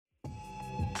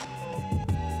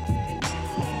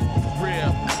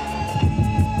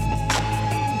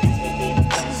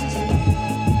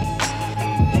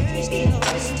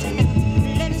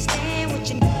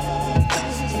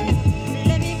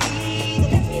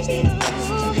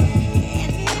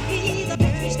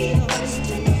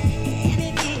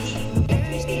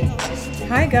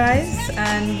guys,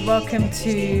 and welcome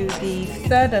to the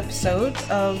third episode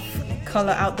of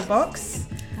Color Out the Box.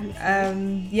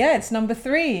 It's number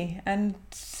 3, and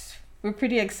we're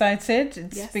pretty excited.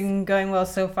 It's been going well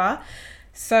so far.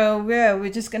 So we're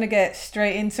just gonna get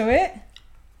straight into it.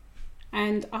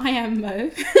 And I am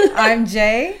Mo. I'm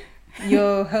Jay,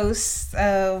 your host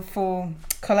for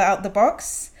Color Out the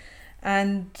Box,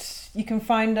 and you can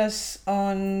find us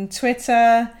on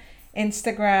Twitter,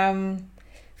 Instagram,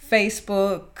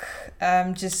 Facebook,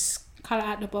 just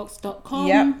coloroutthebox.com.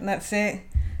 Yep, that's it.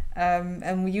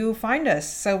 And you'll find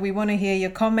us. So we want to hear your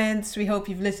comments. We hope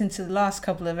you've listened to the last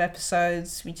couple of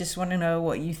episodes. We just want to know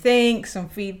what you think, some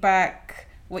feedback,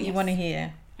 what you want to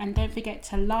hear. And don't forget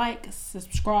to like,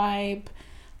 subscribe,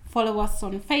 follow us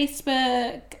on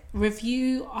Facebook,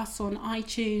 review us on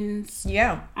iTunes.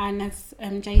 Yeah. And as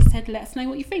Jay said, let us know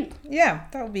what you think. Yeah,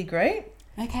 that would be great.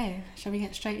 Okay, shall we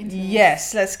get straight into it?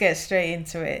 Yes, let's get straight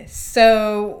into it.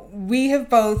 So we have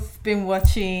both been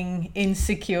watching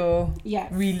Insecure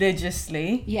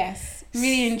religiously. Yes,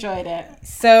 really enjoyed it.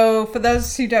 So for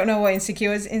those who don't know what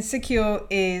Insecure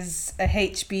is a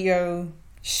HBO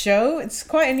show. It's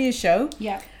quite a new show.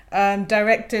 Yeah.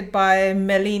 Directed by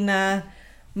Melina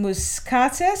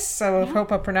Muscatis. So I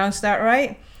hope I pronounced that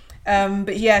right.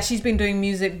 But yeah, she's been doing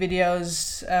music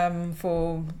videos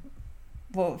for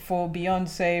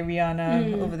Beyonce,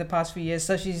 Rihanna over the past few years.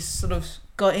 So she's sort of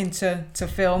got into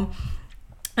film,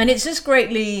 and it's just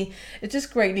greatly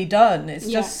done. It's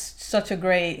just such a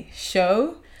great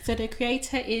show. So the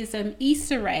creator is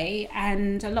Issa Rae,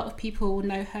 and a lot of people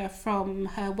know her from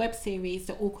her web series,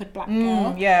 The Awkward Black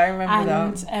Girl. Yeah, I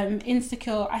remember that. And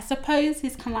Insecure, I suppose,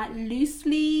 is kind of like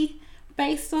loosely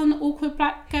based on Awkward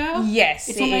Black Girl. Yes,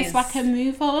 it's almost like a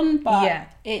move on, but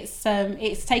it's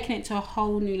taken it to a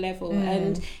whole new level.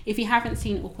 And if you haven't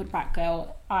seen Awkward Black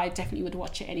Girl, I definitely would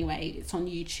watch it anyway. It's on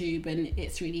YouTube and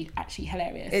it's really actually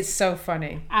hilarious. It's so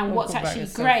funny. And what's actually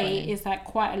great is that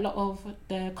quite a lot of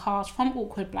the cast from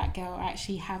Awkward Black Girl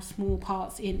actually have small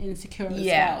parts in Insecure as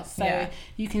well. So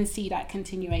you can see that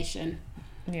continuation.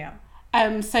 Yeah.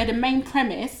 So the main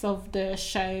premise of the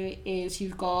show is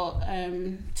you've got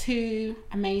 2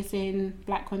 amazing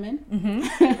black women.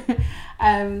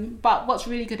 But what's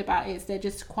really good about it is they're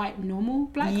just quite normal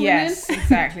black women. Yes,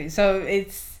 exactly. So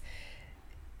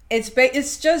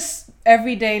it's just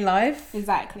everyday life.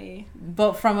 Exactly.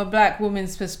 But from a black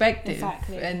woman's perspective.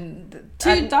 Exactly. And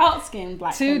 2 dark-skinned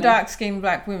black women. 2 dark-skinned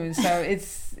black women. So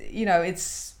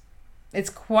it's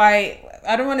quite,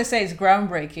 I don't want to say it's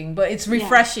groundbreaking, but it's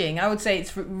refreshing. I would say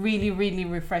it's really, really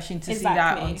refreshing to see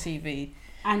that on TV.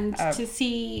 And to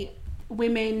see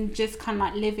women just kind of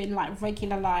like living like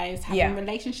regular lives, having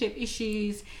relationship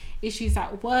issues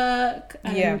at work,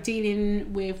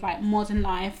 dealing with like modern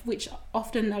life, which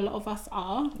often a lot of us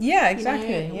are. Yeah,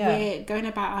 exactly. We're going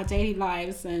about our daily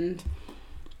lives and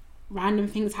random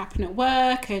things happen at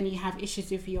work, and you have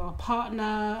issues with your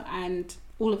partner, and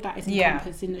all of that is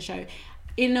encompassed in the show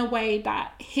in a way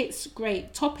that hits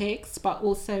great topics, but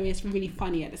also is really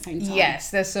funny at the same time. Yes,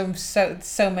 there's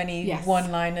so many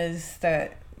one-liners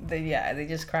that they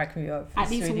just crack me up.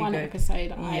 At least really one good.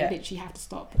 episode, I literally have to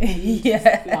stop and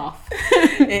laugh.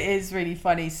 It is really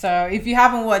funny. So if you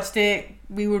haven't watched it,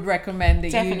 we would recommend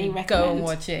that go and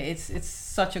watch it. It's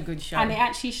such a good show. And it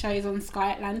actually shows on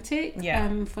Sky Atlantic.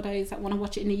 For those that want to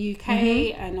watch it in the UK,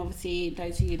 and obviously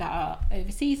those of you that are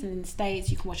overseas and in the States,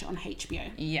 you can watch it on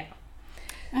HBO. Yeah.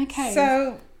 Okay.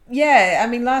 So I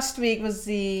mean, last week was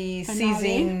the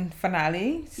season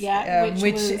finale.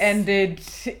 Which ended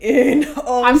in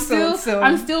all sorts of...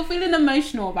 I'm still feeling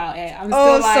emotional about it. I'm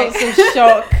all still sorts of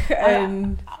shock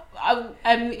and...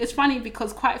 it's funny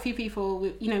because quite a few people,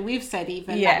 we've said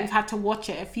even that we've had to watch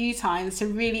it a few times to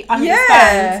really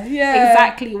understand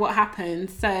exactly what happened.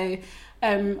 So,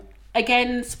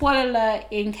 again, spoiler alert,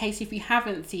 in case if you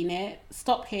haven't seen it,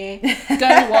 stop here, go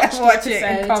and watch the episode, it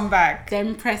and come back.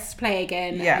 Then press play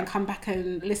again and come back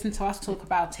and listen to us talk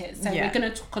about it. So we're gonna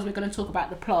talk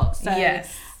about the plot. So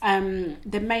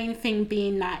the main thing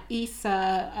being that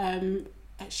Issa,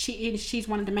 she's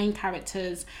one of the main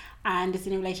characters and is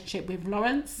in a relationship with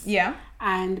Lawrence. Yeah.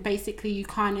 And basically you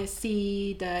kind of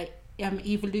see the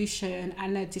evolution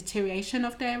and the deterioration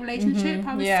of their relationship,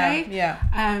 I would say. Yeah.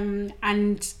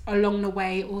 And along the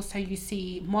way also you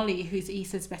see Molly, who's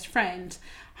Issa's best friend,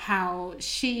 how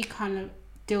she kind of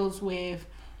deals with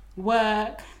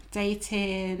work,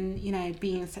 dating,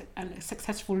 being a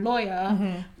successful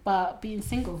lawyer, but being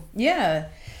single. Yeah.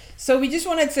 So we just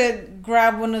wanted to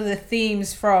grab one of the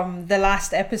themes from the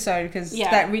last episode because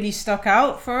that really stuck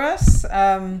out for us.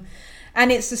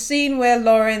 And it's the scene where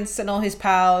Lawrence and all his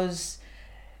pals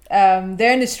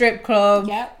They're in the strip club.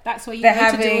 Yeah, that's where you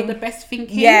go to do all the best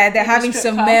thinking. Yeah, they're having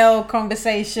some male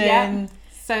conversation. Yeah.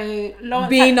 So Lawrence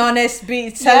being honest,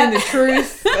 telling the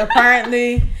truth,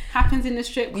 apparently. Happens in the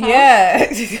strip club.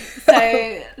 Yeah.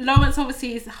 So Lawrence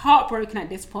obviously is heartbroken at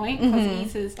this point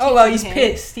because Issa's he's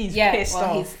pissed. He's pissed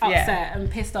off. He's upset and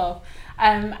pissed off.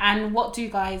 And what do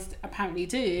guys apparently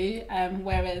do?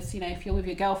 Whereas, if you're with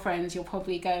your girlfriends, you'll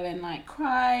probably go and like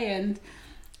cry and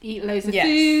eat loads of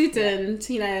food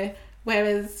and,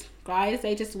 whereas guys,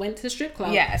 they just went to the strip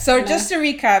club. Yeah. So just to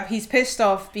recap, he's pissed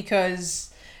off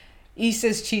because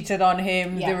Issa's cheated on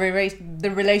him. Yeah.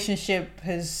 The relationship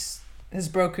has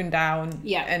broken down.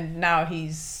 Yeah. And now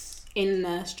he's in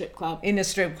the strip club.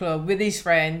 With his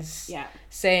friends. Yeah.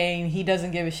 Saying he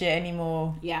doesn't give a shit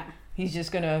anymore. Yeah. He's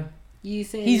just gonna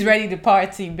using he's ready to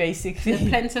party basically. The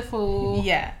plentiful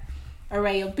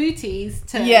array of booties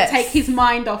to take his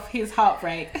mind off his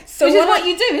heartbreak. So which is what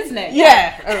you do, isn't it?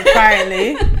 Yeah,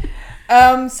 apparently.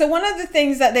 So one of the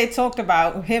things that they talked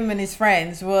about, him and his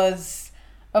friends, was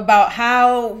about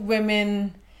how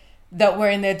women that were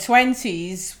in their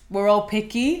 20s were all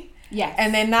picky. Yes.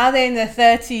 And then now they're in their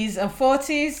 30s and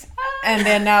 40s and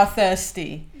they're now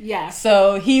thirsty. Yeah.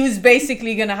 So he was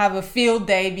basically going to have a field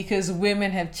day because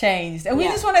women have changed. And we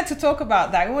just wanted to talk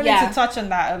about that. We wanted to touch on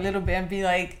that a little bit and be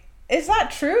like, is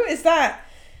that true? Is that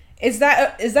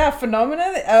a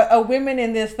phenomenon? Are women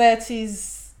in their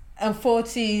 30s and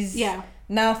 40s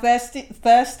now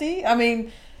thirsty? I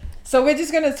mean, so we're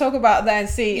just going to talk about that and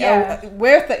see.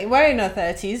 We're in our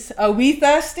 30s. Are we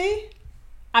thirsty?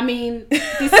 I mean,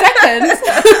 this second,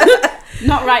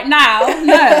 not right now,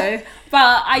 no.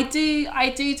 But I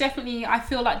do definitely, I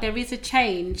feel like there is a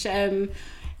change.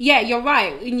 Yeah, you're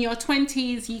right. In your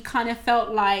 20s, you kind of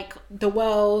felt like the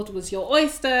world was your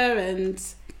oyster and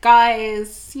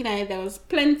guys, there was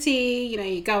plenty.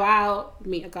 You go out,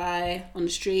 meet a guy on the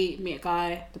street, meet a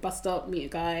guy at the bus stop, meet a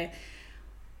guy.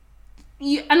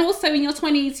 And also in your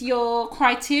 20s, your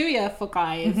criteria for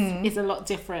guys is a lot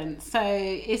different. So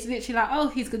it's literally like, oh,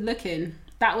 he's good looking.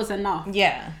 That was enough.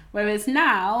 Yeah. Whereas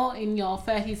now in your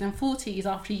 30s and 40s,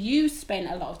 after you've spent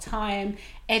a lot of time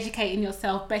educating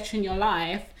yourself, bettering your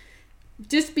life,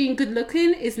 just being good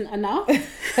looking isn't enough.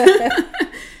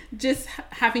 Just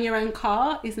having your own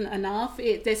car isn't enough.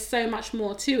 There's so much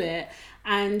more to it.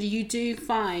 And you do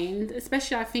find,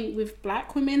 especially I think with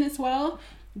black women as well,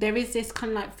 there is this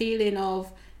kind of like feeling of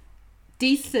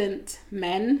decent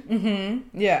men.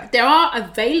 Yeah. There are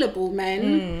available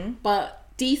men, but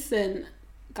decent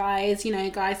guys,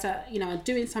 guys that, are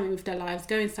doing something with their lives,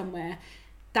 going somewhere,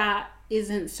 that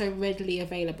isn't so readily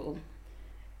available.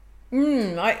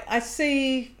 I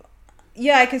see.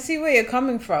 Yeah, I can see where you're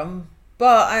coming from,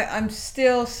 but I'm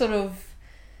still sort of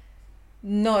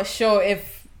not sure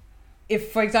if,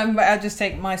 for example, I'll just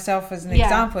take myself as an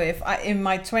example. If in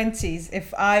my 20s,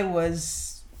 if I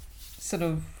was sort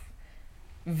of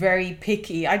very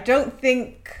picky, I don't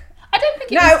even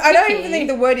think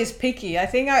the word is picky. I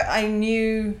think I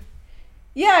knew.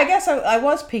 Yeah, I guess I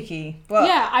was picky, but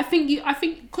I think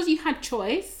because you had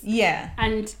choice. Yeah.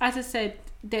 And as I said,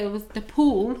 there was the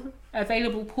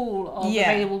available pool of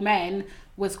available men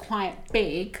was quite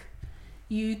big.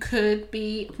 You could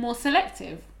be more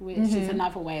selective, which is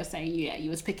another way of saying, you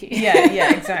was picky.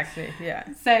 Yeah, exactly, yeah.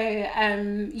 So,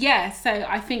 so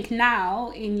I think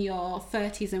now in your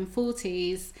 30s and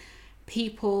 40s,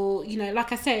 people,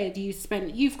 like I said,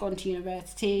 you've gone to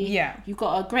university, you've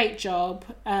got a great job,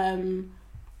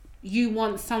 you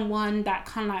want someone that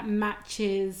kind of like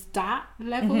matches that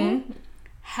level.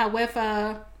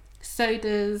 However, so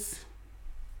does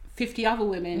 50 other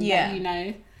women that you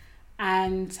know.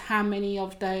 And how many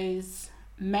of those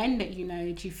men that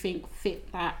do you think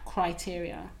fit that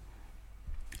criteria?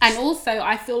 And also,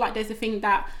 I feel like there's a thing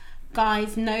that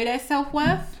guys know their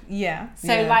self-worth. Yeah.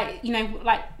 So in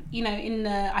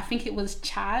the, I think it was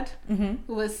Chad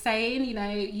was saying,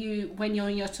 when you're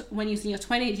in your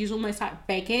 20s, you're almost like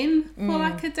begging for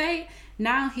like a date.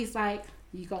 Now he's like,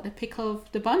 you got the pick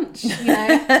of the bunch,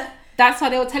 That's why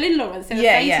they were telling Lawrence. They were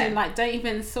saying to him, like, don't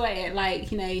even sweat it.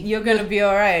 Like, you're gonna be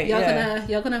all right.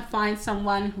 You're gonna find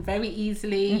someone very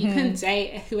easily. You can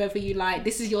date whoever you like.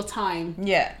 This is your time.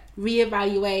 Yeah.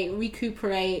 Reevaluate,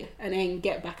 recuperate, and then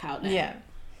get back out there. Yeah.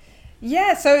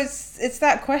 Yeah. So it's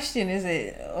that question, is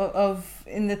it, of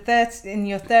in your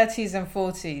 30s and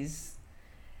 40s?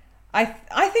 I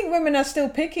think women are still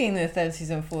picky in their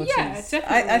 30s and 40s. Yeah,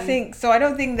 definitely. I think so. I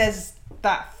don't think there's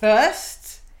that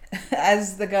thirst,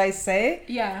 as the guys say.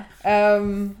 Yeah.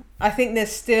 I think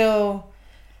there's still,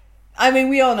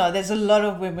 we all know there's a lot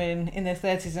of women in their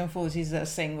 30s and 40s that are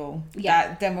single.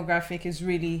 Yeah. That demographic is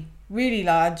really, really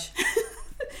large.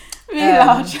 Really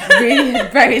large. Really,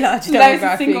 very large demographic. Loads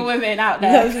of single women out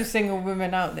there. Loads of single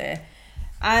women out there.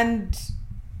 And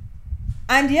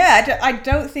yeah, I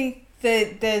don't think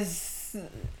that there's...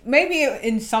 Maybe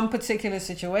in some particular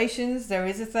situations there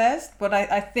is a thirst, but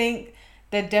I think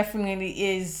there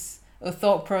definitely is a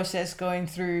thought process going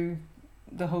through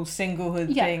the whole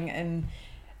singlehood thing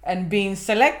and being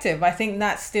selective. I think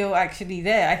that's still actually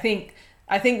there. I think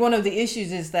one of the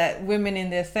issues is that women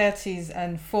in their 30s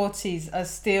and 40s are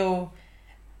still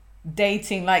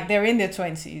dating like they're in their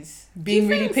 20s, being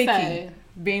really picky. So?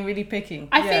 Being really picky.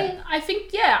 I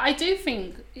think I do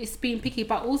think it's being picky,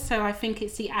 but also I think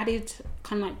it's the added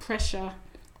kind of like pressure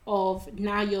of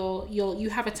now you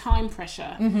have a time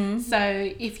pressure. Mm-hmm. So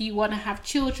if you want to have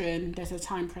children, there's a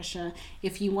time pressure.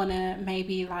 If you want to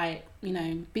maybe like, you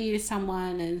know, be with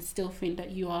someone and still think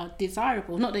that you are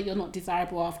desirable, not that you're not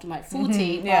desirable after like 40,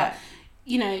 mm-hmm. but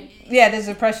you know, there's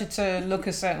a pressure to look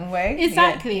a certain way.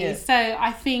 Exactly. So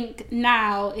I think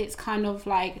now it's kind of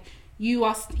like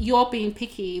you're being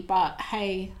picky, but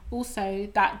hey, also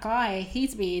that guy,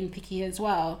 he's being picky as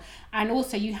well. And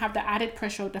also you have the added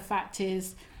pressure of the fact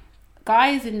is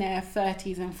guys in their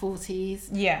 30s and 40s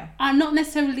are not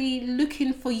necessarily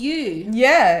looking for you.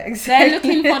 Yeah, exactly. They're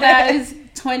looking for those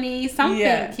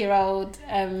 20-something-year-old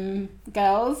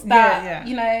girls that,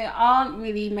 you know, aren't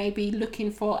really maybe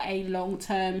looking for a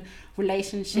long-term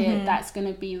relationship mm-hmm. that's going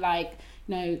to be like,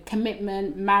 you know,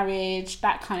 commitment, marriage,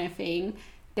 that kind of thing.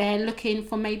 They're looking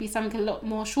for maybe something a lot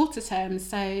more shorter term,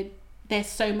 so they're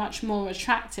so much more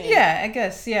attractive. Yeah, I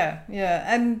guess, yeah.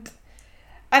 And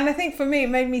I think for me, it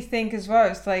made me think as well.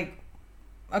 It's like,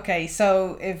 okay,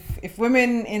 so if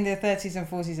women in their 30s and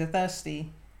 40s are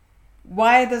thirsty,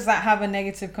 why does that have a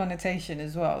negative connotation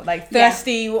as well? Like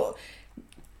thirsty,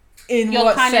 in you're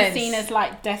what kind sense? Of seen as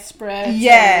like desperate.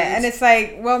 Yeah, and it's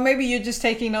like, well, maybe you're just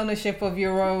taking ownership of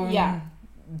your own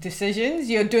decisions.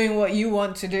 You're doing what you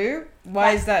want to do.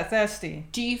 Why is that thirsty?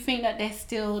 Do you think that there's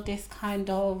still this kind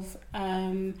of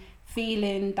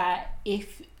feeling that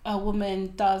if a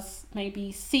woman does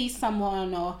maybe see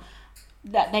someone or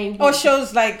that they or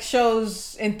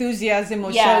shows enthusiasm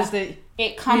or shows that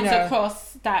it comes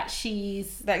across that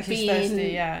she's being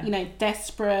thirsty, you know,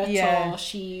 desperate or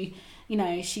she, you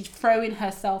know, she's throwing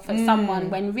herself at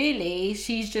someone when really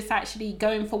she's just actually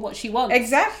going for what she wants.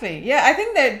 Exactly. Yeah, I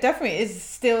think there definitely is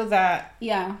still that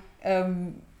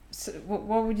so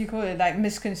what would you call it, like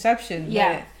misconception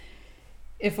that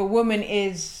if a woman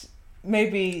is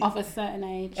maybe of a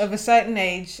certain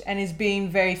age and is being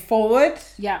very forward,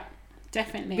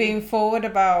 definitely being forward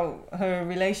about her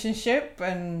relationship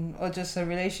or just her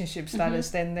relationship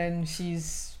status, mm-hmm. then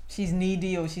she's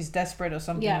needy or she's desperate or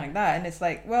something like that. And it's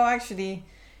like, well, actually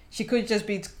she could just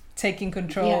be taking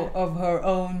control of her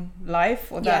own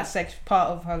life or that sex part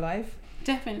of her life.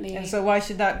 Definitely. And so why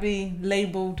should that be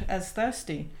labeled as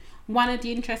thirsty? One of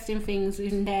the interesting things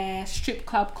in their strip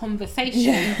club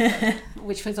conversation,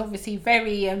 which was obviously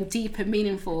very deep and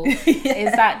meaningful,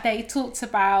 is that they talked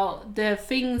about the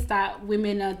things that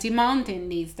women are demanding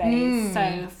these days.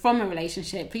 So from a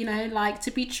relationship, you know, like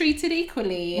to be treated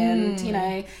equally and, you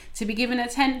know, to be given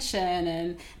attention.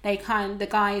 And the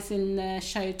guys in the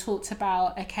show talked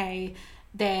about, okay,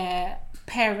 their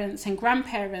parents and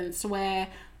grandparents where,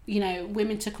 you know,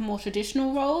 women took a more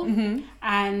traditional role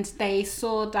and they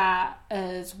saw that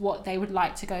as what they would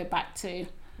like to go back to.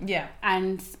 Yeah.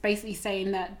 And basically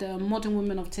saying that the modern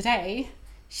woman of today,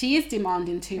 she is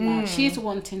demanding too much. She's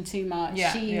wanting too much.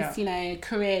 She's, you know,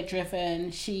 career driven.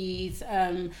 She's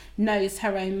knows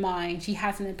her own mind. She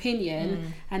has an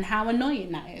opinion. And how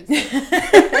annoying that is.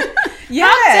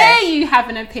 How dare you have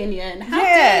an opinion? How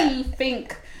dare you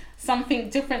think something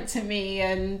different to me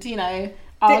and, you know,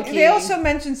 They also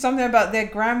mentioned something about their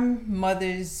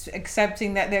grandmothers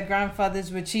accepting that their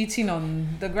grandfathers were cheating on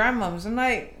the grandmoms. I'm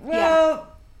like, well,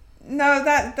 no,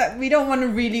 that we don't want to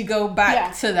really go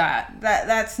back to that.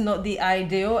 That's not the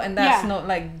ideal, and that's not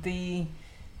like the,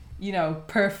 you know,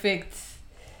 perfect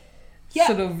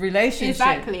sort of relationship.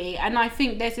 Exactly, and I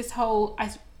think there's this whole.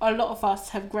 A lot of us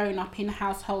have grown up in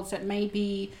households that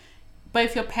maybe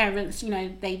both your parents, you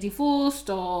know, they divorced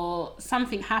or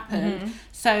something happened.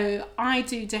 So I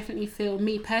do definitely feel,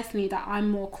 me personally, that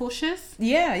I'm more cautious. So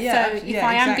if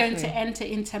I am going to enter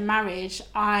into marriage,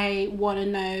 I want to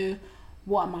know,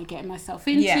 what am I getting myself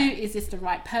into? Is this the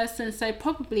right person? So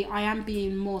probably I am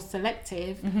being more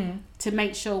selective to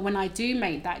make sure when I do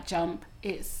make that jump,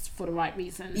 it's for the right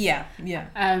reasons.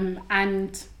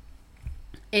 And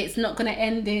it's not going to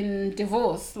end in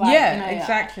divorce. Like, you know,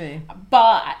 exactly.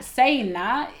 But saying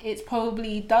that, it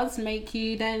probably does make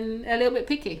you then a little bit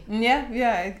picky.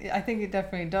 I think it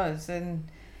definitely does. And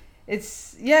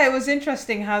it was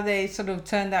interesting how they sort of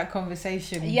turned that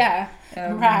conversation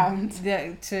around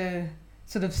to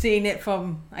sort of seeing it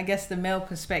from, I guess, the male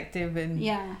perspective and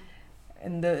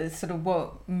and the sort of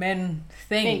what men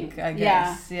think I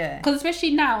guess. Because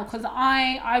especially now, because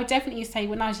I would definitely say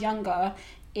when I was younger,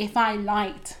 if I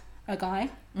liked a guy,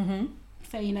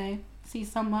 so see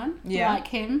someone like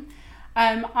him,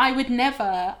 I would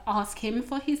never ask him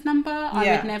for his number.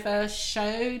 I would never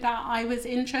show that I was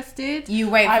interested. I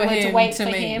would wait for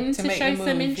him to show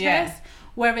some interest.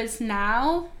 Whereas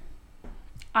now,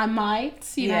 I might,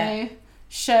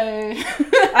 show.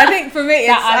 I think for me,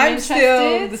 I'm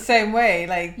still the same way.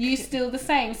 Like you, still the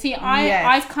same. See,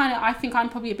 I think I'm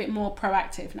probably a bit more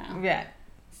proactive now. Yeah.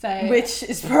 So which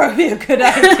is probably a good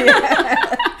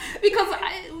idea. Because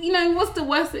what's the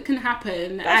worst that can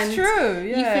happen? That's true.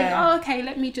 Yeah. You think, oh, okay,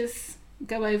 let me just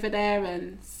go over there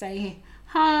and say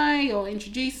hi or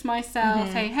introduce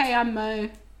myself. Say, hey, I'm Mo.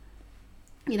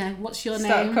 What's your name?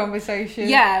 Start a conversation.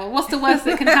 Yeah. What's the worst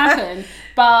that can happen?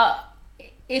 But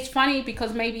it's funny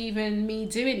because maybe even me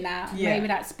doing that, maybe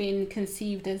that's been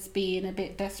conceived as being a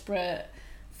bit desperate,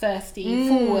 thirsty,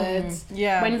 forwards.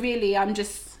 Yeah. When really I'm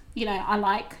just, I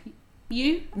like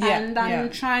you and I'm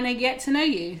trying to get to know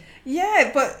you.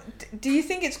 Yeah, but do you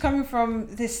think it's coming from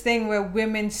this thing where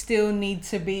women still need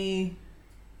to be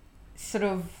sort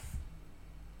of,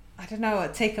 I don't know,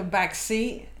 take a back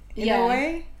seat in a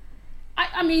way?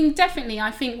 I mean, definitely.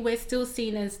 I think we're still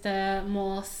seen as the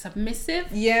more submissive.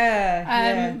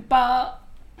 But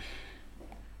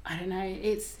I don't know.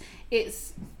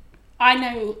 It's. I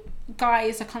know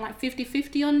guys are kind of like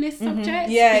 50-50 on this subject.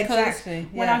 Yeah, exactly.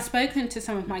 When I've spoken to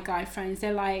some of my guy friends,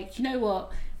 they're like, you know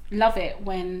what? Love it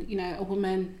when a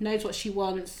woman knows what she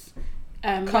wants.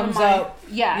 Comes out.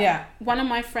 Yeah. One of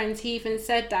my friends, he even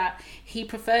said that he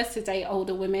prefers to date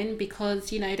older women because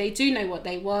they do know what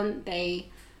they want. They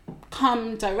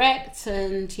come direct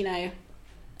and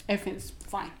everything's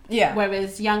fine.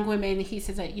 Whereas young women, he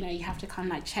says that you have to kind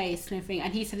of like chase and everything,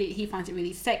 and he said he finds it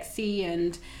really sexy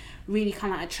and really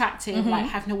kind of like attractive, like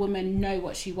having a woman know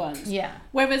what she wants.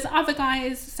 Whereas other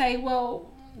guys say,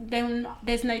 well, then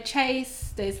there's no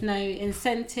chase, there's no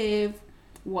incentive,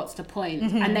 what's the point?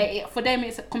 And for them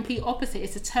it's a complete opposite.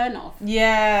 It's a turn off.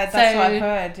 That's what I've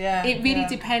heard. It really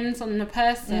depends on the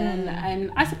person,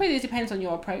 and I suppose it depends on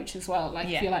your approach as well. Like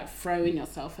if you're like throwing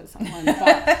yourself at someone,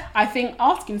 but I think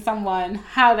asking someone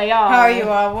how they are, how you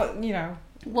are, what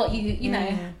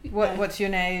what's your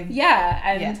name,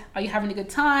 and are you having a good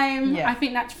time? I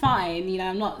think that's fine.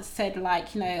 I'm not said like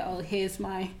oh, here's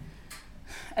my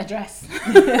address,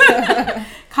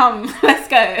 come, let's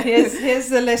go, here's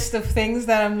the list of things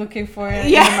that I'm looking for in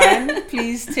a man.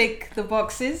 Please tick the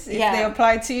boxes if they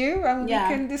apply to you, and we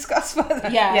can discuss further.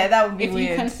 That would be if weird.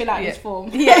 You can fill out this form.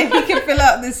 If you can fill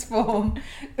out this form,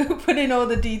 put in all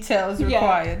the details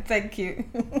required. Thank you.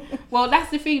 Well,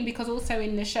 that's the thing, because also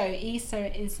in the show,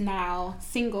 Issa is now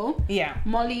single.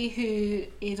 Molly, who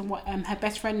is her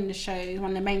best friend in the show,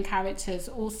 one of the main characters,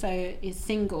 also is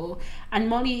single, and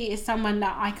Molly is someone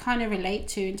that I kind of relate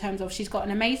to in terms of she's got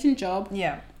an amazing job.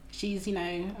 She's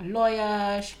a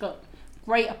lawyer, she's got a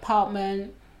great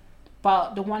apartment,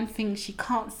 but the one thing she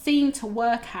can't seem to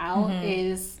work out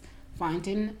is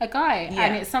finding a guy,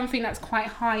 and it's something that's quite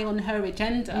high on her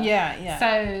agenda.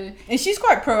 So, and she's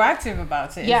quite proactive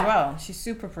about it as well. She's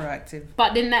super proactive.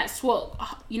 But then that's what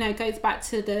goes back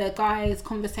to the guys'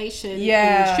 conversation in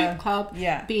the strip club,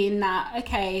 being that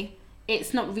okay,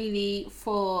 it's not really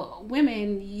for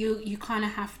women. You kind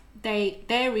of have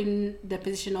they're in the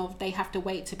position of they have to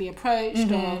wait to be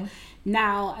approached, or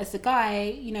now as a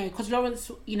guy, because Lawrence,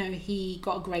 he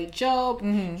got a great job,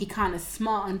 he kind of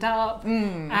smartened up,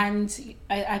 and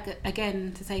I,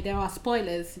 again, to say there are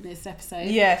spoilers in this episode.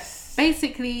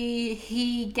 Basically,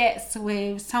 he gets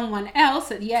with someone else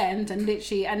at the end, and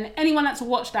literally, and anyone that's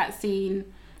watched that scene,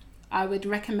 I would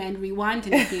recommend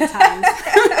rewinding a few times.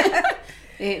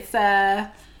 It's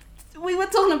we were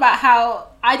talking about how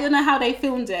I don't know how they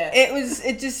filmed it.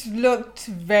 It just looked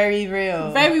very real.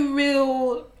 Very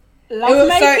real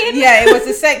lovemaking. It was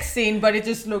a sex scene, but it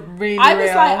just looked really real. I was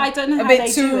like, I don't know how they do it. A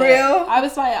bit too real. I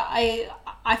was like,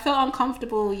 I felt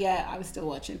uncomfortable, I was still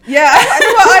watching.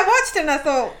 I watched it and I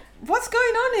thought, what's going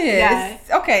on here?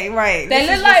 Okay, right.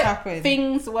 They look like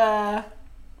things were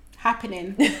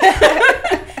happening.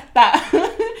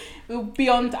 That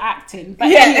beyond acting, but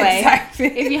anyway,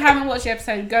 if you haven't watched the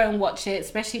episode, go and watch it,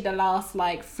 especially the last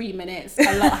 3 minutes.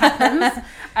 A lot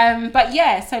happens. But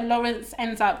so Lawrence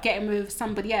ends up getting with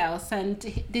somebody else, and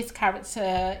this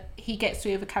character, he gets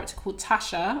with a character called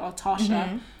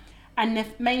Tasha, and the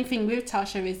main thing with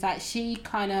Tasha is that she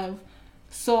kind of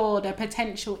saw the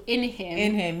potential in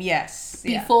him. Yes.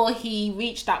 Before he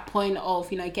reached that point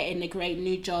of, you know, getting a great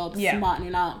new job,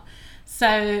 smartening up.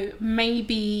 So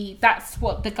maybe that's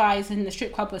what the guys in the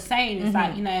strip club were saying, is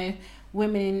that, you know,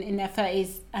 women in their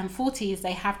 30s and 40s,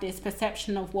 they have this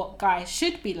perception of what guys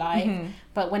should be like,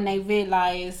 but when they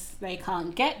realise they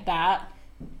can't get that,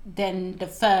 then the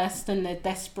thirst and the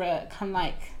desperate kind of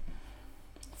like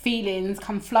feelings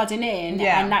come flooding in,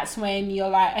 and that's when you're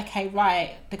like, okay,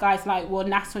 right, the guy's like, well,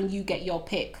 that's when you get your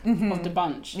pick of the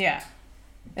bunch.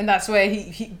 And that's where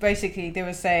he basically, they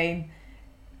were saying,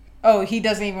 oh, he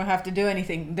doesn't even have to do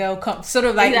anything. They'll come, sort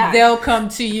of like, they'll come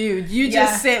to you. You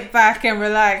just sit back and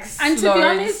relax. And to be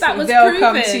honest, that was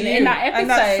proven in that episode. And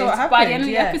that's what happened. By the end of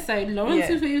the episode, Lawrence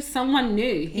was with someone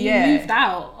new. He moved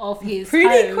out of his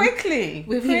pretty quickly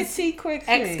with his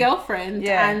ex-girlfriend,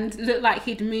 and looked like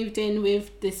he'd moved in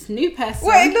with this new person.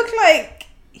 Well, it looked like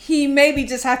he maybe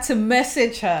just had to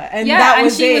message her, and that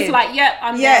was it. And she was like, "Yep,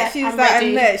 I'm there. Yeah, she was like, ready.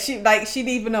 "I'm there." She didn't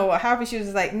even know what happened. She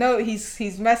was like, "No, he's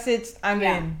messaged. I'm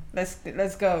in. Let's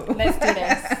go. Let's do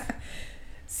this."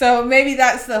 So maybe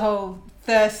that's the whole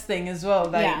thirst thing as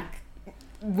well. Like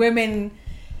women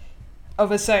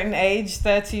of a certain age,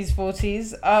 30s,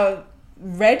 40s, are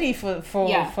ready for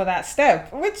that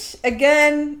step. Which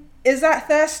again, is that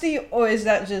thirsty, or is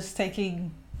that just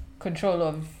taking control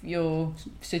of your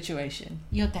situation,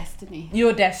 your destiny,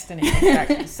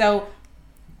 exactly. So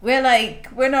we're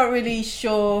not really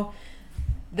sure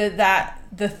that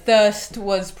the thirst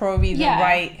was probably the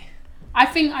right. I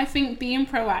think being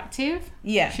proactive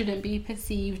shouldn't be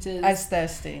perceived as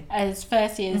thirsty, as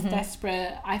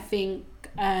desperate. I think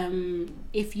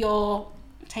if you're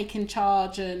taking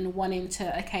charge and wanting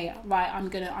to, okay, right, I'm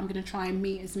gonna try and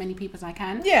meet as many people as I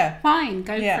can, fine,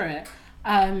 go for it.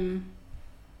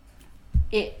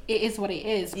 It is what it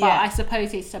is, but I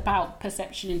suppose it's about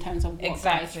perception in terms of what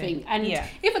guys think. And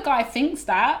if a guy thinks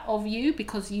that of you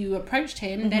because you approached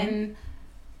him, then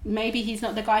maybe he's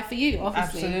not the guy for you.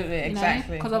 Obviously, absolutely,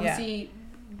 exactly. Because obviously,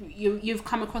 you've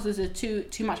come across as a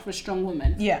too much of a strong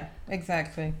woman. Yeah,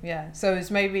 exactly. Yeah, so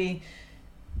it's maybe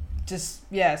just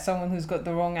someone who's got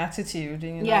the wrong attitude.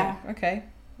 And you're like, okay,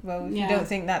 well, if you don't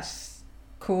think that's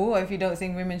cool, or if you don't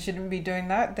think women shouldn't be doing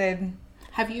that, then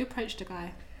have you approached a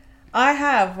guy? I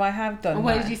have done that.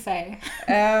 What did you say?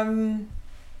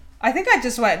 I think I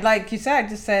just went, like you said, I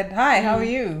just said, hi, how are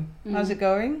you? How's it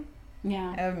going?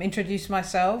 Yeah. Introduced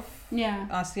myself. Yeah.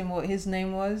 Asked him what his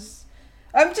name was.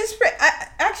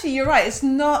 Actually, you're right. It's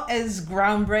not as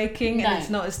groundbreaking and it's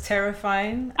not as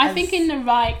terrifying. I think in the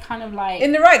right kind of like...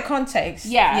 in the right context.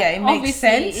 Yeah, it makes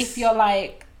sense. If you're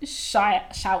like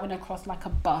shouting across like a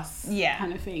bus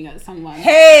kind of thing at someone.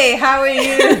 Hey, how are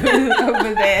you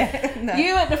over there? No.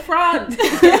 You at the front.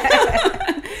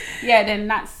 Then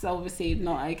that's obviously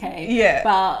not okay. Yeah.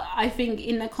 But I think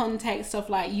in the context of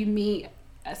like you meet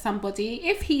somebody,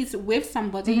 if he's with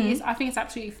somebody, I think it's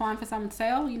absolutely fine for someone to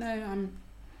say, oh, you know, I'm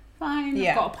fine,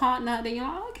 I've got a partner. Then you're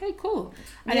like, oh, okay, cool.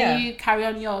 And then you carry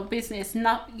on your business.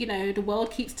 Not, you know, the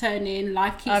world keeps turning,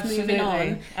 life keeps moving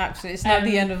on. Absolutely. It's not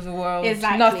the end of the world.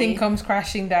 Exactly. Nothing comes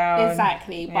crashing down.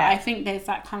 Exactly. But I think there's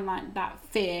that kind of like that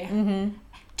fear.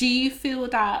 Do you feel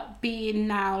that being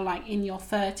now like in your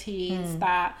 30s,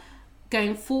 that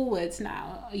going forwards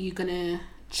now, are you going to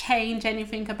change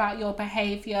anything about your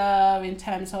behaviour in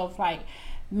terms of like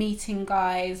meeting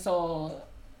guys, or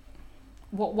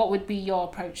what would be your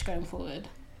approach going forward?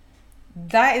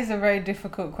 That is a very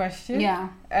difficult question. Yeah.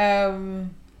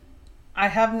 I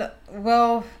have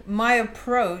my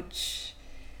approach,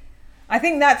 I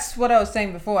think that's what I was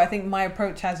saying before. I think my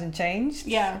approach hasn't changed.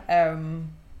 Yeah.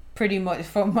 Pretty much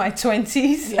from my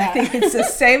 20s. I think it's the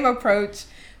same approach,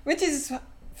 which is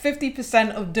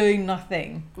 50% of doing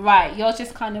nothing. Right, you're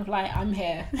just kind of like, I'm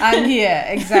here. I'm here,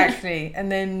 exactly.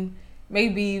 And then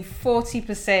maybe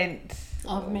 40%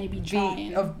 of maybe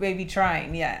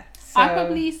trying. Yeah. So, I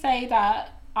probably say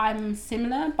that I'm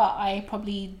similar, but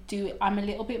I'm a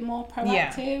little bit more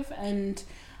proactive, and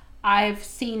I've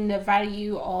seen the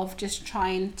value of just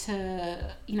trying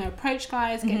to, you know, approach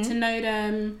guys, get to know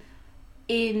them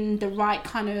in the right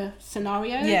kind of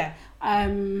scenario. Yeah.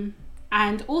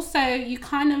 And also you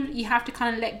have to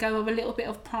kind of let go of a little bit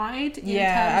of pride. In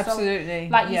terms absolutely.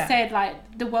 Of, like you said,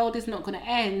 like the world is not going to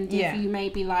end if you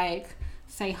maybe like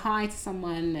say hi to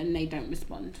someone and they don't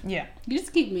respond. Yeah. You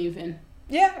just keep moving.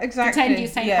 Yeah, exactly. Pretend you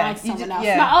say hi to someone else.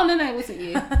 Like, oh no, it wasn't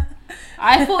you.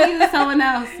 I thought you were someone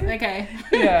else. Okay.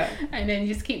 Yeah. And then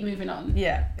you just keep moving on.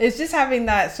 Yeah. It's just having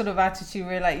that sort of attitude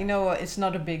where like, you know what, it's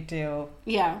not a big deal.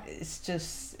 Yeah. It's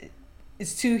just,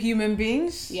 it's two human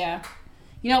beings. Yeah.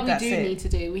 You know what we need to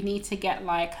do? We need to get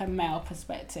like a male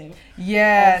perspective.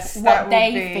 Yes, of what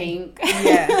they think.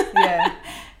 Yeah.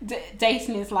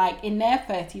 Dating is like in their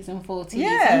 30s and 40s,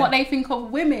 and what they think of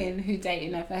women who date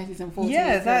in their 30s and 40s.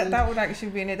 Yeah, that would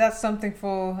actually be in it. That's something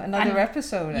for another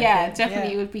episode.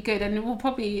 Definitely, it would be good, and we'll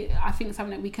probably, I think,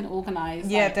 something that we can organise.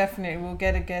 Yeah, like, definitely, we'll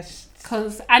get a guest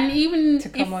even to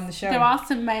come on the show. There are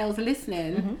some males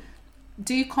listening.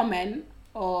 Do comment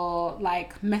or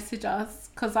like message us,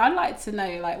 because I'd like to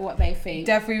know like what they think.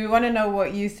 Definitely, we want to know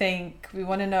what you think. We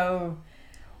want to know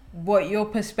what your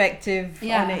perspective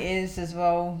on it is as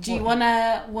well. Do you want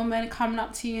a woman coming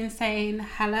up to you and saying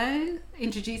hello,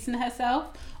 introducing herself,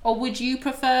 or would you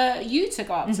prefer you to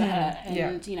go up to her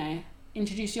and you know,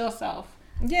 introduce yourself?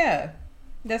 Yeah,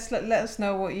 let us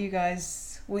know what you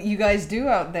guys do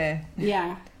out there.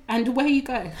 Yeah, and where you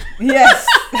go. Yes.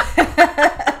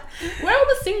 Where are all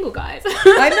the single guys?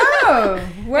 I know.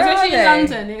 Where especially are they?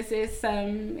 in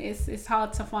London, it's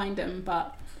hard to find them,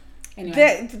 but.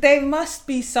 Anyway. They must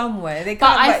be somewhere. They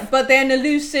can't, but they're an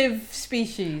elusive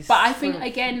species. But I think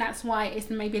again that's why it's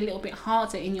maybe a little bit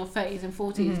harder in your 30s and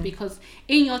 40s because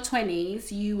in your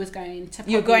 20s you was going to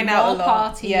out a lot.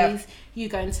 Parties. You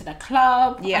going to the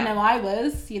club. I know I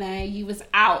was. You know, you was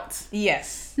out.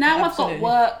 Yes. Now absolutely. I've got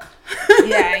work.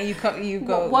 You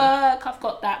got work. I've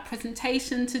got that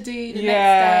presentation to do the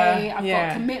next day. I've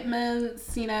got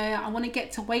commitments. You know, I want to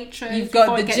get to Waitrose. You've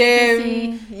got the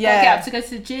gym. Get up to go to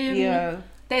the gym. Yeah.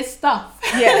 There's stuff.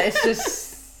 Yeah, it's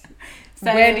just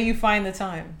so, where do you find the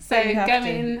time? So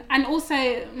going and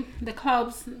also the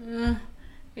clubs.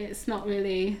 It's not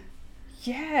really.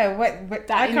 Yeah,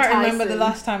 I can't remember the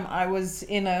last time I was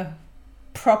in a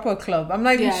proper club. I'm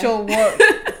not even sure what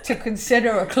to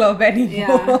consider a club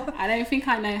anymore. Yeah, I don't think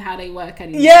I know how they work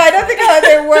anymore. Yeah, I don't think how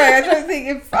they work. I don't think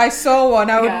if I saw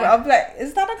one, I'd be like,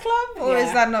 is that a club or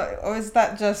is that not? Or is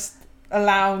that just a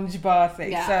lounge bar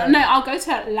thing? Yeah. So, no, I'll go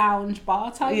to a lounge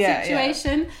bar type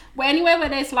situation. Where anywhere where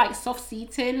there's like soft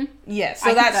seating. Yeah,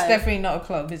 so that's definitely not a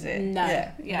club, is it? No.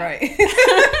 Yeah. Right.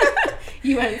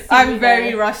 You won't see I'm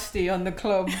very rusty on the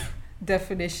club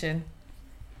definition.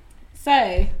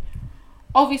 So,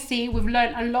 obviously, we've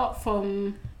learned a lot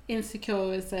from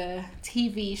Insecure as a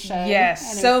TV show.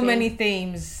 Yes, so many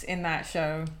themes in that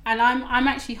show. And I'm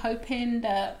actually hoping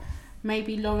that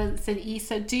maybe Lawrence and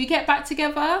Issa do get back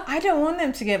together. I don't want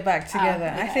them to get back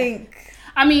together. Okay.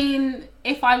 I mean,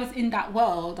 if I was in that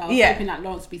world, I was hoping that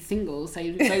Lawrence would be single, so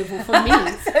he would go for me.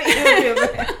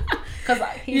 Because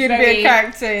you'd be a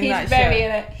character in that show.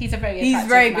 He's a very attractive He's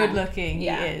very man. good looking.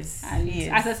 Yeah. He is. And he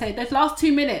is. As I say, those last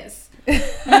 2 minutes,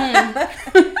 I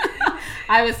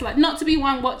was like, not to be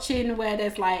one watching where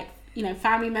there's like, you know,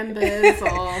 family members or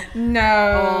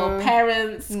or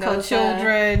parents, no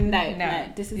children. No.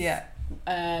 This is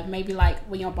maybe like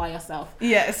when you're by yourself.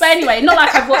 Yes. But anyway, not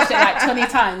like I've watched it like 20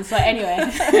 times. But anyway,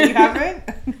 you haven't.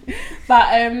 But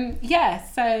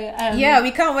so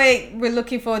we can't wait. We're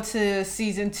looking forward to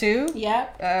season 2.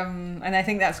 Yep. And I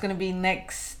think that's going to be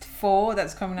next fall.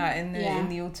 That's coming out in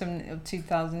the autumn of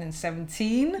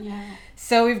 2017. Yeah.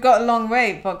 So we've got a long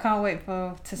wait, but can't wait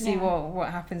to see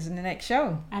what happens in the next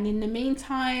show. And in the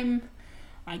meantime,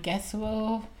 I guess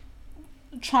we'll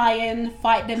try and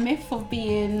fight the myth of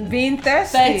being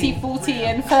thirsty, 30, 40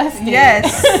 and thirsty.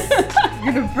 Yes.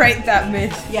 We're gonna break that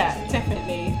myth. Yeah,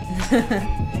 definitely.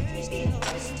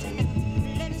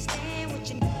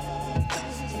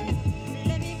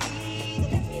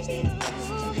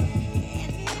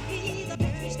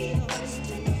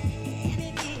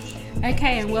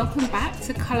 Okay, and welcome back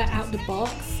to Colour Out the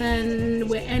Box, and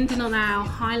we're ending on our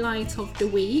highlight of the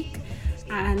week.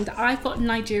 And I've got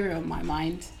Nigeria on my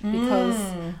mind because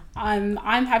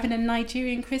I'm having a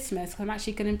Nigerian Christmas. I'm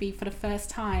actually going to be for the first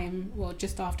time, well,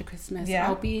 just after Christmas. Yeah.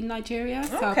 I'll be in Nigeria,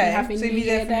 so I'll be having New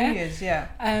Year there. New Year's,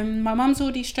 my mum's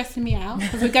already stressing me out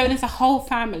because we're going as a whole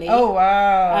family. Oh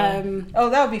wow!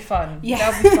 That'll be fun.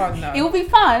 Yeah, that'll be fun though. It will be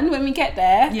fun when we get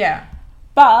there. Yeah,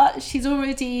 but she's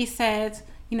already said,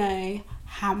 you know,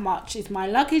 how much is my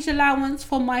luggage allowance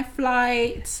for my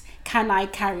flight? Can I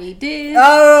carry this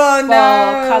for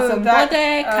cousin Bode?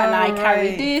 Can I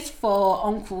carry this for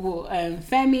Uncle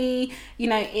Femi? You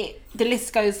know, the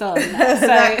list goes on. So,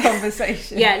 that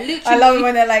conversation. Yeah, literally. I love it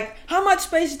when they're like, how much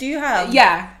space do you have?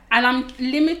 Yeah. And I'm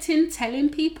limiting telling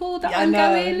people that I'm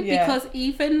going because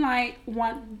even like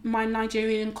my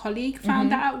Nigerian colleague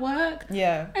found that at work.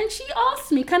 Yeah. And she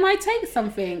asked me, "Can I take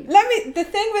something?" The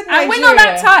thing with Nigeria. And we're not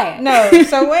that tight. No.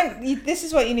 So this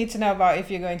is what you need to know about if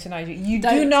you're going to Nigeria. You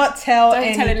do not tell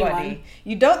anybody.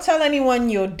 You don't tell anyone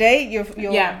your date,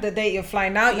 the date you're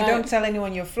flying out. You don't tell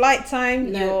anyone your flight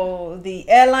time, the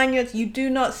airline. You do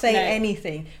not say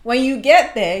anything. When you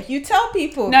get there, you tell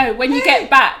people. No, when you get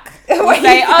back.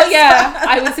 Say, oh yeah,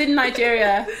 I was in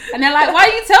Nigeria, and they're like, "Why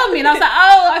did you tell me?" And I was like,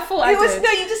 "Oh, I thought I did."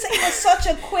 No, you just say it was such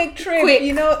a quick trip,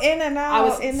 in and out. I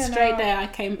was straight there. I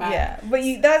came back. Yeah, but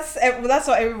that's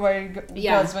what everybody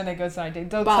does when they go to Nigeria.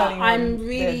 Don't tell anyone. I'm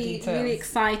really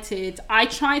excited. I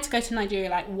try to go to Nigeria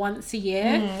like once a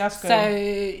year. That's good.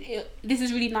 So this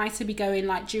is really nice to be going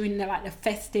like during the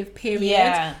festive period.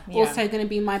 Yeah. Also going to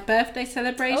be my birthday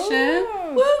celebration.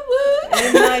 Woo woo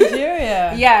in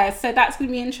Nigeria. Yeah, so that's going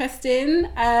to be interesting.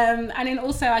 And then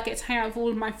also I get to hang out with all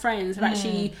of my friends who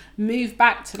actually moved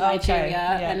back to Nigeria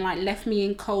and like left me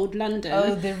in cold London.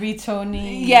 Oh, the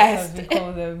returnees. Yes, as we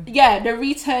call them. Yeah, the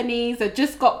returnees that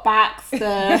just got back.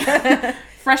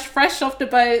 Fresh off the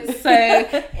boat. So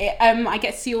I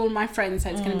get to see all my friends. So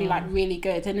it's going to be like really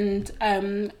good.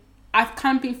 And I've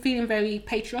kind of been feeling very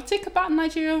patriotic about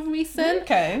Nigeria of recent.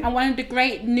 Okay. And one of the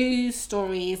great news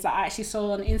stories that I actually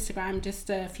saw on Instagram just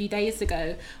a few days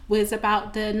ago was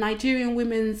about the Nigerian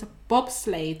women's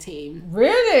bobsleigh team.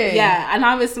 Really? Yeah. And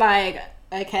I was like,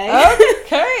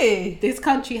 okay. This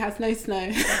country has no snow.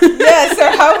 Yeah,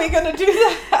 so how are we going to do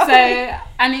that?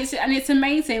 So, it's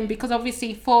amazing because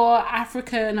obviously for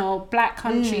African or black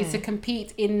countries to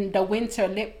compete in the Winter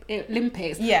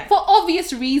Olympics, for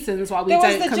obvious reasons why we don't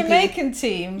compete. There was the Jamaican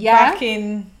team back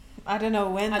in, I don't know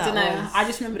when that was. I don't know. I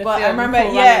just remember the film. I remember,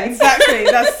 exactly.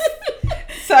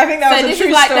 So I think that was a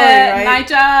true story, right? So this is like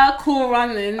the Niger Cool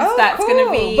Runnings that's going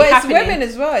to be happening. It's women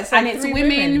as well. It's like it's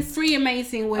women, 3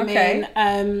 amazing women.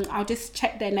 Okay. I'll just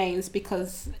check their names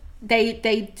because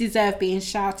they deserve being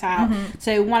shout out.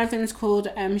 So one of them is called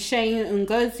Shane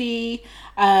Ngozi.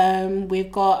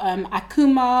 We've got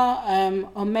Akuma,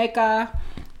 Omega,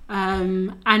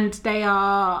 and they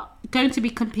are going to be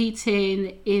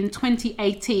competing in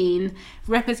 2018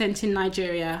 representing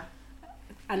Nigeria.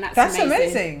 And that's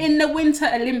amazing. In the Winter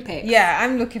Olympics. Yeah,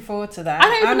 I'm looking forward to that. I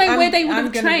don't even know where they would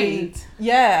have trained.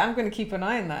 I'm going to keep an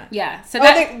eye on that. Yeah. So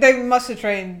they must have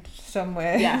trained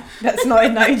somewhere. Yeah. That's not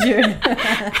in Nigeria.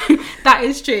 That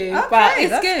is true. Okay, but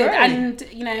it's good.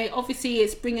 Great. And, obviously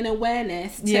it's bringing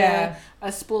awareness to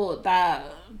a sport that,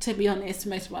 to be honest,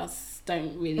 most of us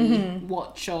don't really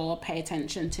watch or pay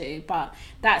attention to. But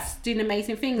that's doing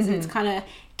amazing things. And it's kind of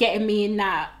getting me in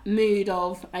that mood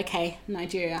of, okay,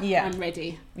 Nigeria, I'm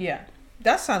ready. Yeah,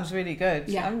 that sounds really good.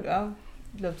 Yeah, I'll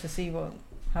love to see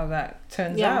how that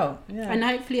turns out. Yeah, and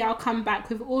hopefully I'll come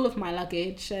back with all of my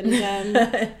luggage and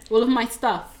all of my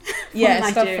stuff.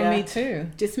 Stuff for me too.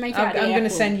 Just make it. I'm going to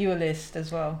send you a list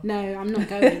as well. No, I'm not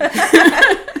going.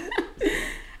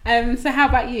 So how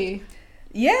about you?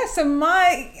 Yeah, so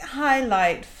my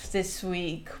highlight this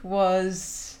week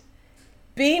was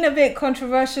being a bit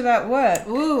controversial at work.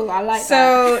 Ooh, I like that.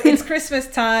 So it's Christmas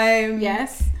time.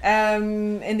 Yes.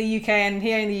 In the UK, and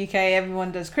here in the UK,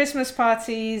 everyone does Christmas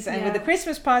parties, and with the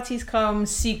Christmas parties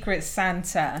comes Secret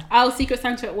Santa. Oh, Secret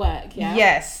Santa at work, yeah.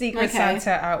 Yes, Secret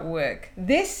Santa at work.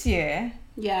 This year,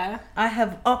 I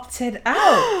have opted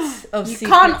out of Secret Santa. You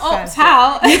can't opt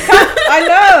out.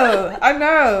 I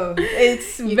know.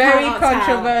 It's very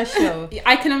controversial.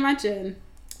 I can imagine.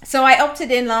 So I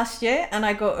opted in last year and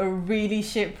I got a really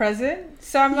shit present.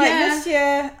 So I'm like, this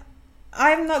year,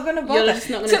 I'm not going to bother. You're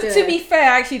just not going to do it. To be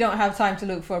fair, I actually don't have time to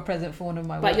look for a present for one of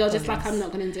my work But you're just colleagues. like, I'm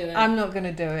not going to do it. I'm not going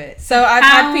to do it. So I've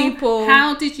had people...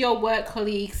 How did your work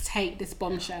colleagues take this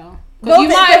bombshell? Because you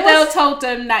might have well told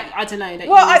them that, I don't know. That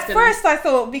well, at first I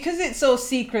thought, because it's all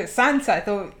Secret Santa, I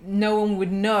thought no one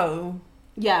would know.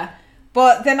 Yeah.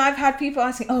 But then I've had people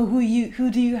asking, oh,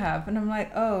 who do you have? And I'm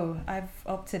like, oh, I've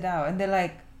opted out. And they're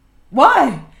like,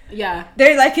 why? Yeah.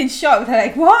 They're like in shock. They're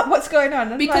like, what? What's going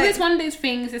on? Because it's one of those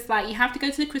things, it's like you have to go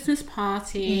to the Christmas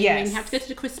party, and you have to go to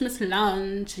the Christmas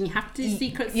lunch, and you have to do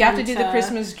Secret Santa. You have to do the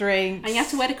Christmas drinks. And you have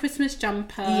to wear the Christmas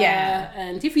jumper. Yeah.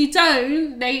 And if you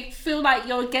don't, they feel like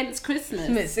you're against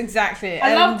Christmas. Exactly.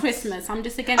 I love Christmas. I'm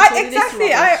just against all exactly.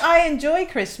 this I enjoy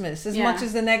Christmas as much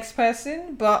as the next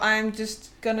person, but I'm just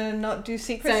gonna not do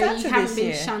Secret Santa this year. So you haven't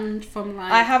been shunned from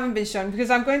like... I haven't been shunned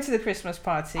because I'm going to the Christmas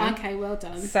party. Okay, well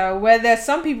done. So where there's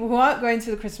some people who aren't going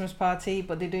to the Christmas party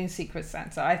but they're doing Secret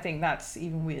Santa, I think that's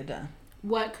even weirder.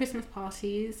 work Christmas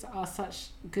parties are such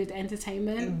good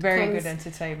entertainment. Very good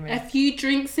entertainment. A few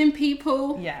drinks in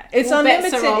people. Yeah, it's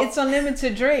unlimited. It's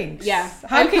unlimited drinks. Yeah.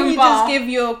 How can you just give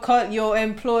your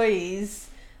employees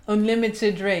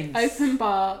unlimited drinks? Open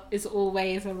bar is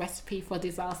always a recipe for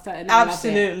disaster, and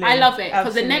absolutely, I love it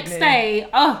because the next day,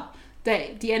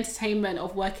 the entertainment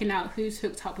of working out who's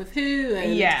hooked up with who,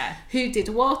 and who did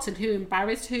what, and who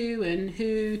embarrassed who, and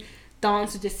who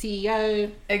danced with the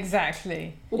CEO.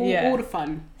 Exactly. All the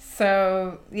fun.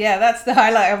 So that's the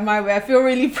highlight of my week. I feel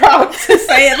really proud to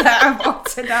say it that I've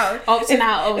opted out.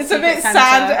 It's a bit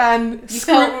sad and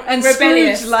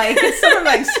Scrooge like. It's sort of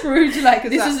like Scrooge like.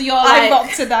 This is your I've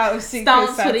opted out of Secret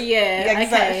stance Santa for the year.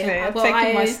 Exactly. Okay. I'm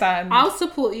taking my stand. I'll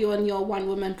support you on your one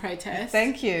woman protest.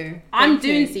 Thank you. I'm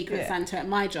doing Secret Santa at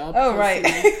my job. Oh right.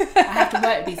 I have to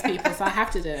work with these people, so I have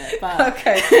to do it. But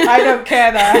okay, I don't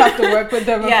care that I have to work with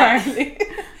them apparently.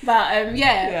 But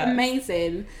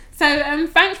amazing. So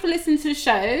thanks for listening to the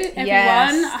show, everyone.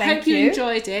 Yes, I hope you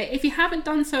enjoyed it. If you haven't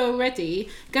done so already,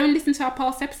 go and listen to our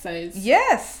past episodes.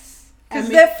 Yes, because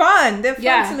they're fun. They're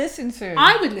fun to listen to.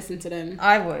 I would listen to them.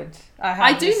 I would.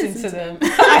 I do listen to them.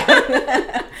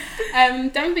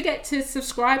 Don't forget to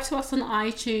subscribe to us on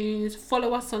iTunes.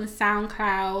 Follow us on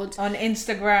SoundCloud. On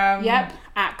Instagram. Yep,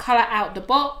 at Colour Out the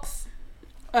Box.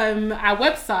 Our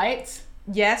website.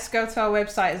 Yes, go to our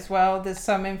website as well. There's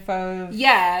some info.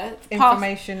 Yeah.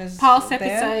 Information is past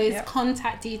episodes,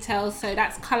 contact details. So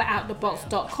that's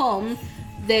colourOutTheBox.com.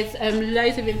 There's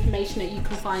loads of information that you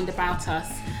can find about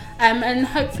us. And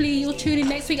hopefully you'll tune in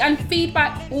next week. And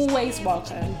feedback, always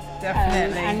welcome.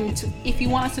 Definitely. And if you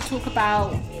want us to talk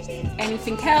about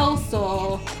anything else,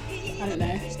 or I don't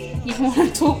know, you want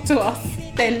to talk to us,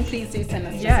 then please do send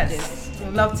us messages.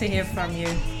 We'd love to hear from you.